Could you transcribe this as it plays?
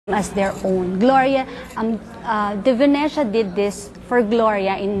as their own. Gloria, De Venecia did this for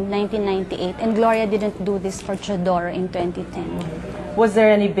Gloria in 1998, and Gloria didn't do this for Chodoro in 2010. Was there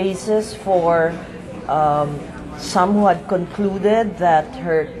any basis for some who had concluded that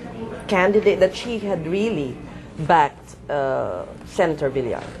her candidate, that she had really backed Senator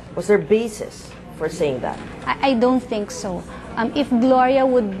Villar? Was there basis for saying that? I don't think so. If Gloria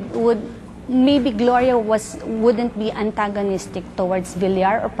maybe Gloria wouldn't be antagonistic towards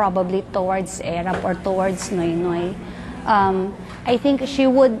Villar or probably towards Erap or towards Noynoy. I think she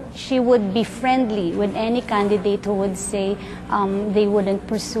would be friendly with any candidate who would say they wouldn't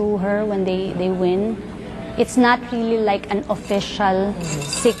pursue her when they win. It's not really like an official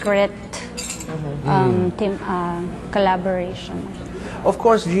secret collaboration. Of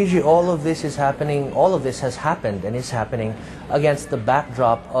course, Gigi, all of this is happening, all of this has happened and is happening against the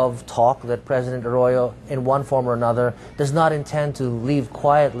backdrop of talk that President Arroyo, in one form or another, does not intend to leave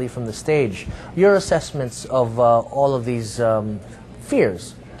quietly from the stage. Your assessments of all of these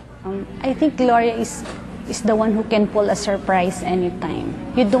fears? I think Gloria is the one who can pull a surprise anytime.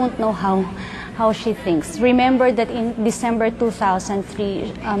 You don't know how she thinks. Remember that in December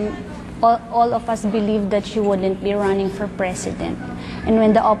 2003, all of us believed that she wouldn't be running for president. And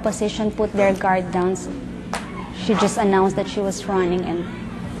when the opposition put their guard down, she just announced that she was running.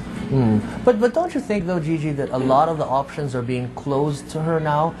 And But don't you think, though, Gigi, that a lot of the options are being closed to her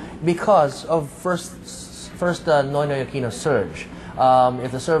now because of first Noynoy Aquino's surge?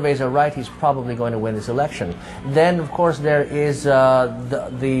 If the surveys are right, he's probably going to win this election. Then, of course, there is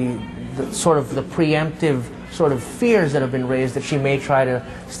the sort of the preemptive sort of fears that have been raised that she may try to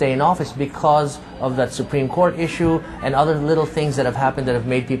stay in office because of that Supreme Court issue and other little things that have happened that have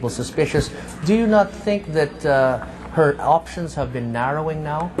made people suspicious. Do you not think that her options have been narrowing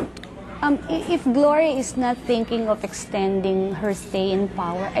now? If Gloria is not thinking of extending her stay in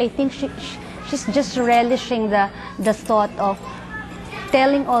power, I think she's just relishing the thought of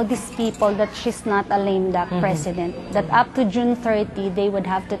telling all these people that she's not a lame duck president, that up to June 30, they would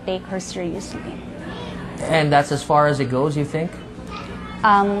have to take her seriously. And that's as far as it goes, you think?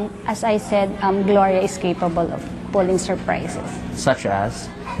 As I said, Gloria is capable of pulling surprises. Such as?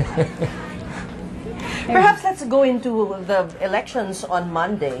 Perhaps let's go into the elections on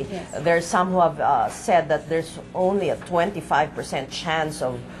Monday. Yes. There's some who have said that there's only a 25% chance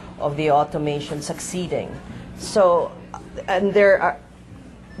of the automation succeeding. So, and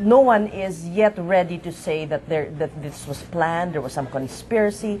no one is yet ready to say that this was planned, there was some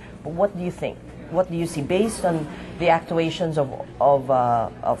conspiracy. But what do you think? What do you see based on the actuations of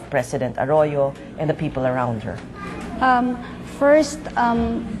President Arroyo and the people around her? First,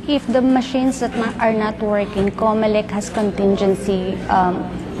 if the machines that are not working, COMELEC has contingency.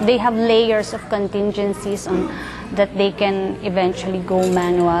 They have layers of contingencies on that they can eventually go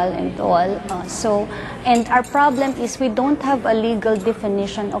manual and all. And our problem is we don't have a legal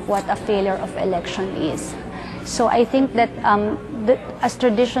definition of what a failure of election is. So I think that as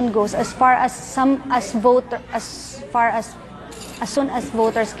tradition goes, as soon as voters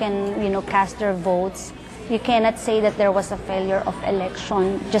can cast their votes, you cannot say that there was a failure of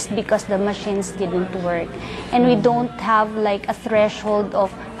election just because the machines didn't work. And we don't have like a threshold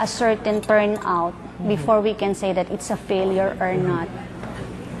of a certain turnout before we can say that it's a failure or not.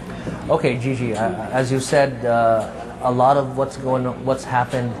 Okay, Gigi, as you said, a lot of what's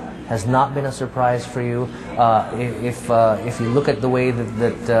happened has not been a surprise for you. If you look at the way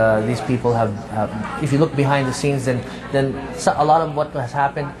that these people have, if you look behind the scenes, then a lot of what has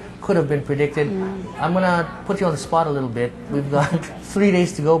happened could have been predicted. I'm going to put you on the spot a little bit. We've got 3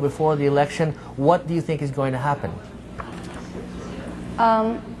 days to go before the election. What do you think is going to happen?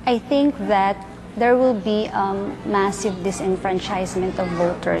 I think that there will be massive disenfranchisement of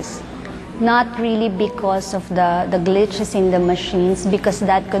voters. Not really because of the glitches in the machines, because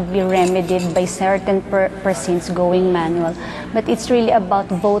that could be remedied by certain precincts going manual. But it's really about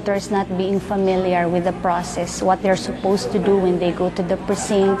voters not being familiar with the process, what they're supposed to do when they go to the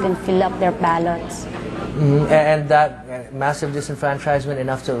precinct and fill up their ballots. And that massive disenfranchisement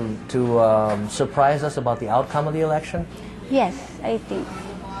enough to surprise us about the outcome of the election? Yes, I think.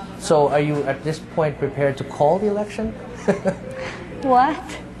 So are you at this point prepared to call the election? What?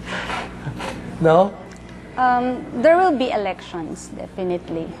 No? There will be elections,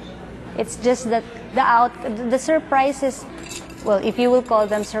 definitely. It's just that the surprises, well, if you will call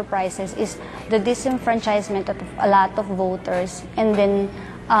them surprises, is the disenfranchisement of a lot of voters, and then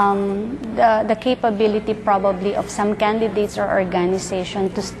the capability probably of some candidates or organization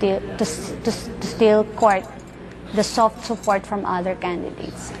to still court the soft support from other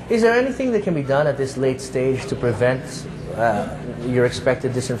candidates. Is there anything that can be done at this late stage to prevent your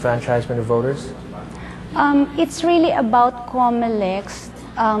expected disenfranchisement of voters? It's really about COMELEC's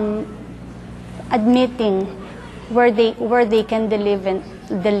admitting where they can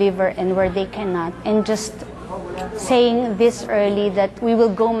deliver and where they cannot, and just saying this early that we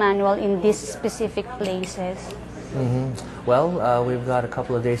will go manual in these specific places. Well, we've got a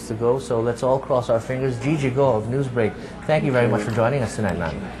couple of days to go, so let's all cross our fingers. Gigi Go of Newsbreak, thank you very much for joining us tonight,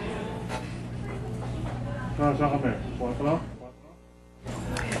 ma'am.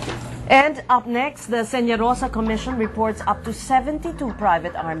 And up next, the Señorosa Commission reports up to 72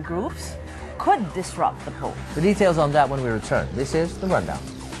 private armed groups could disrupt the polls. The details on that when we return. This is The Rundown.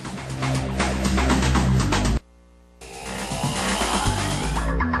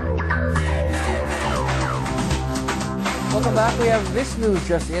 Welcome back. We have this news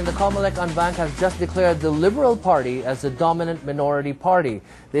just in. The COMELEC Unbank has just declared the Liberal Party as the dominant minority party.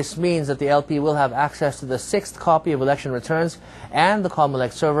 This means that the LP will have access to the 6th copy of election returns and the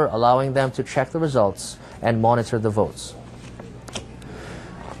COMELEC server, allowing them to check the results and monitor the votes.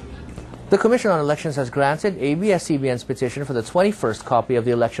 The Commission on Elections has granted ABS-CBN's petition for the 21st copy of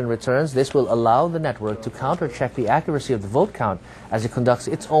the election returns. This will allow the network to counter-check the accuracy of the vote count as it conducts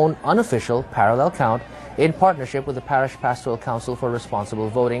its own unofficial parallel count in partnership with the Parish Pastoral Council for Responsible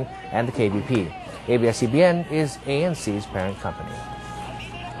Voting and the KBP. ABS-CBN is ANC's parent company.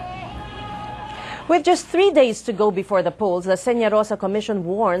 With just 3 days to go before the polls, the Señorosa Commission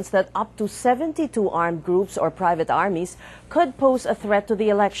warns that up to 72 armed groups or private armies could pose a threat to the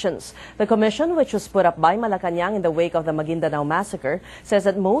elections. The commission, which was put up by Malacanang in the wake of the Maguindanao massacre, says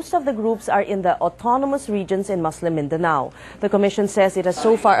that most of the groups are in the autonomous regions in Muslim Mindanao. The commission says it has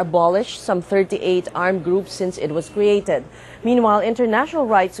so far abolished some 38 armed groups since it was created. Meanwhile, international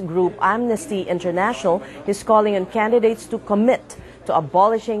rights group Amnesty International is calling on candidates to commit to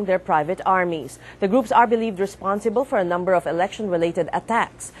abolishing their private armies. The groups are believed responsible for a number of election-related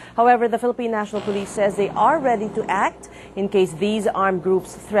attacks. However, the Philippine National Police says they are ready to act in case these armed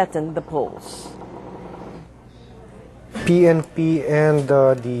groups threaten the polls. PNP and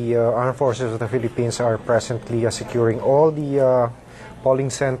the Armed Forces of the Philippines are presently securing all the polling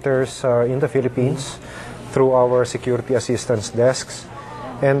centers in the Philippines through our security assistance desks.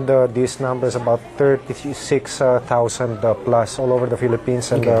 And this number is about 36,000 plus all over the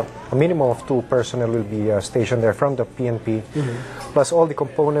Philippines, and a minimum of 2 personnel will be stationed there from the PNP, plus all the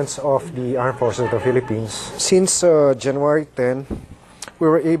components of the Armed Forces of the Philippines. Since January 10, we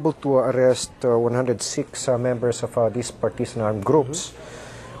were able to arrest 106 members of these partisan armed groups,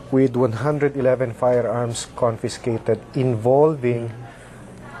 with 111 firearms confiscated involving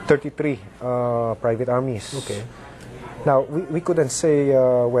 33 private armies. Now, we couldn't say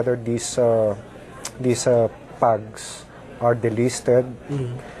whether these PAGs are delisted,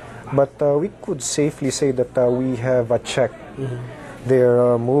 but we could safely say that we have checked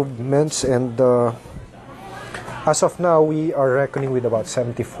their movements, and as of now, we are reckoning with about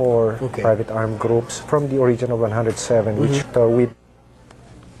 74 private armed groups from the original 107, which with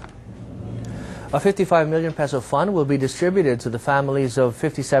A 55 million peso fund will be distributed to the families of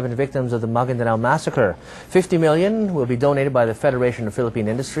 57 victims of the Maguindanao massacre. 50 million will be donated by the Federation of Philippine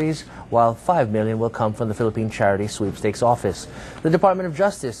Industries, while 5 million will come from the Philippine Charity Sweepstakes Office. The Department of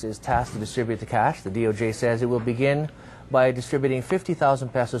Justice is tasked to distribute the cash. The DOJ says it will begin by distributing 50,000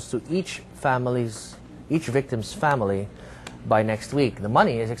 pesos to each victim's family by next week. The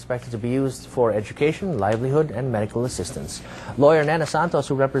money is expected to be used for education, livelihood, and medical assistance. Lawyer Nena Santos,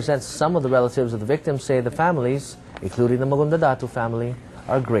 who represents some of the relatives of the victims, say the families, including the Magundadatu family,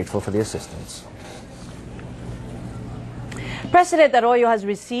 are grateful for the assistance. President Arroyo has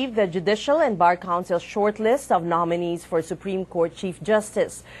received the Judicial and Bar Council shortlist of nominees for Supreme Court Chief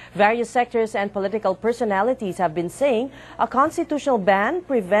Justice. Various sectors and political personalities have been saying a constitutional ban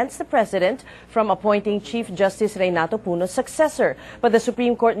prevents the President from appointing Chief Justice Reynato Puno's successor. But the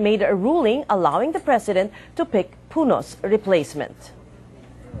Supreme Court made a ruling allowing the President to pick Puno's replacement.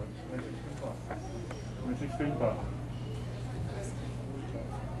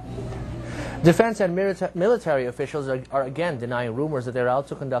 Defense and military officials are again denying rumors that they're out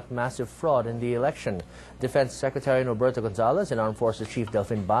to conduct massive fraud in the election. Defense Secretary Norberto Gonzales and Armed Forces Chief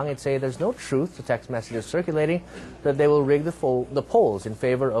Delfin Bangit say there's no truth to text messages circulating that they will rig the polls in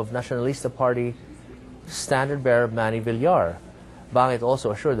favor of Nacionalista Party standard-bearer Manny Villar. Bangit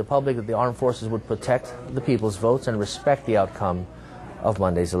also assured the public that the armed forces would protect the people's votes and respect the outcome of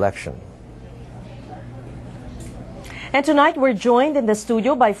Monday's election. And tonight we're joined in the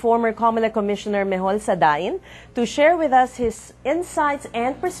studio by former COMELEC Commissioner Mehol Sadain to share with us his insights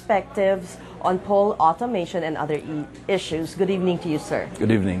and perspectives on poll automation and other issues. Good evening to you, sir.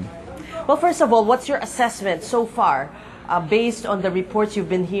 Good evening. Well, first of all, what's your assessment so far based on the reports you've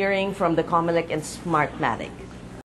been hearing from the COMELEC and Smartmatic?